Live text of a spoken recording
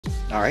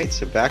Alright,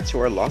 so back to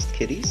our lost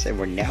kitties, and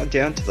we're now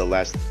down to the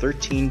last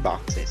 13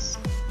 boxes.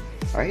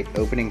 Alright,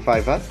 opening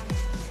 5 up.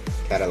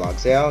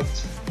 Catalogs out.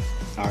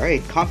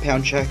 Alright,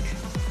 compound check.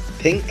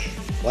 Pink,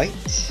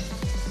 white,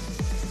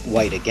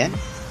 white again,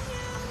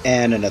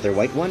 and another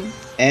white one,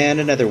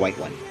 and another white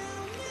one.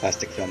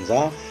 Plastic films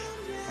off.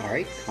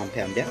 Alright,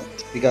 compound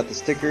out. We got the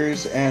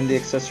stickers and the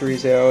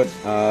accessories out,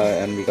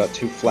 and we got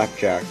 2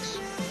 flapjacks.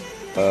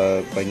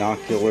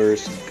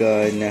 Binoculars,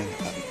 gun,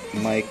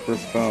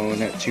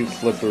 microphone, 2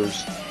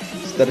 flippers,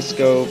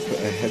 stethoscope,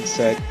 a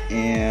headset,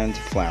 and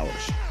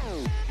flowers.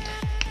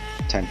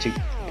 Time to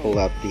pull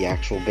out the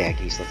actual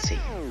baggies. Let's see.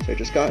 So I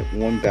just got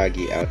one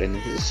baggie out, and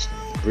it is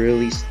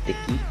really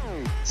sticky.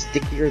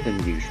 Stickier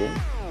than usual.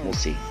 We'll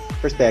see.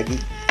 First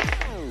baggie,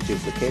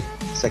 duplicate.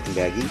 Second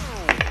baggie,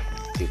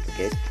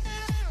 duplicate.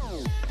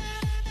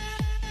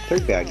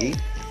 Third baggie.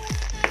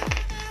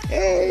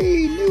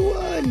 Hey, new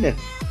one!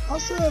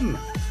 Awesome!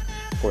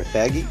 Fourth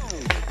baggie.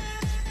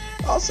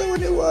 Also a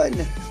new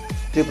one!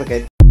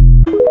 Duplicate.